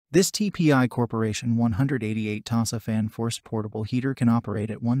This TPI Corporation 188 TASA fan forced portable heater can operate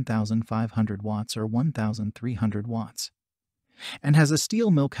at 1,500 watts or 1,300 watts, and has a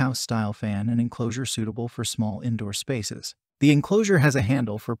steel milkhouse-style fan and enclosure suitable for small indoor spaces. The enclosure has a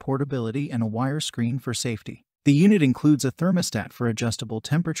handle for portability and a wire screen for safety. The unit includes a thermostat for adjustable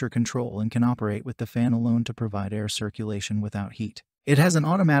temperature control and can operate with the fan alone to provide air circulation without heat. It has an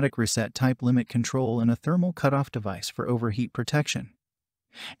automatic reset type limit control and a thermal cutoff device for overheat protection,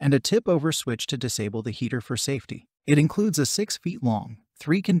 and a tip-over switch to disable the heater for safety. It includes a 6 feet long,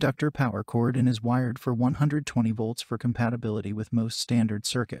 three-conductor power cord and is wired for 120 volts for compatibility with most standard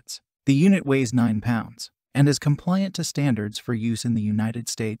circuits. The unit weighs 9 pounds and is compliant to standards for use in the United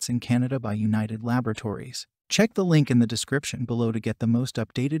States and Canada by United Laboratories. Check the link in the description below to get the most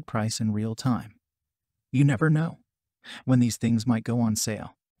updated price in real time. You never know when these things might go on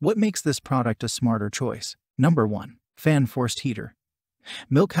sale. What makes this product a smarter choice? Number 1. Fan forced heater.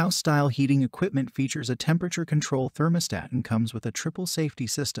 Milkhouse-style heating equipment features a temperature control thermostat and comes with a triple safety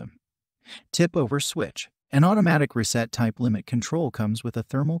system. Tip-over switch. An automatic reset type limit control comes with a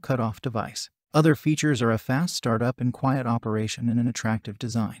thermal cutoff device. Other features are a fast startup and quiet operation and an attractive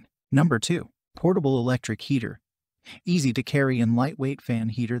design. Number 2. Portable electric heater. Easy to carry and lightweight fan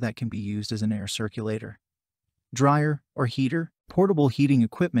heater that can be used as an air circulator, dryer, or heater. Portable heating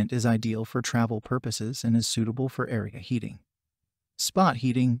equipment is ideal for travel purposes and is suitable for area heating, spot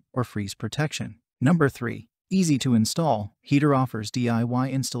heating, or freeze protection. Number 3. Easy to install. Heater offers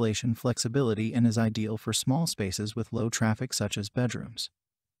DIY installation flexibility and is ideal for small spaces with low traffic such as bedrooms,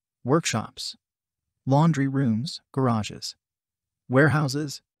 workshops, laundry rooms, garages,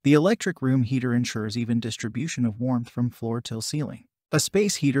 warehouses. The electric room heater ensures even distribution of warmth from floor till ceiling. A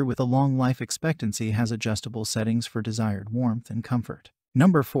space heater with a long life expectancy has adjustable settings for desired warmth and comfort.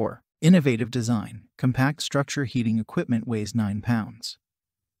 Number 4. Innovative design. Compact structure heating equipment weighs 9 pounds.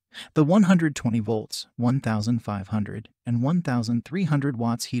 The 120 volts, 1,500, and 1,300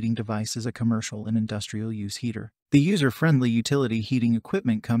 watts heating device is a commercial and industrial use heater. The user-friendly utility heating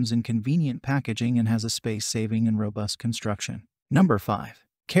equipment comes in convenient packaging and has a space-saving and robust construction. Number 5.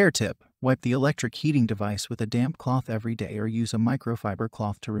 Care tip. Wipe the electric heating device with a damp cloth every day or use a microfiber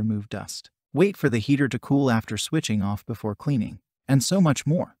cloth to remove dust. Wait for the heater to cool after switching off before cleaning, and so much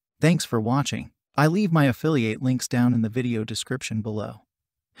more. Thanks for watching. I leave my affiliate links down in the video description below.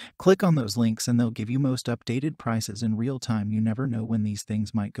 Click on those links and they'll give you most updated prices in real time. You never know when these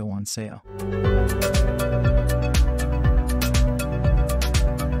things might go on sale.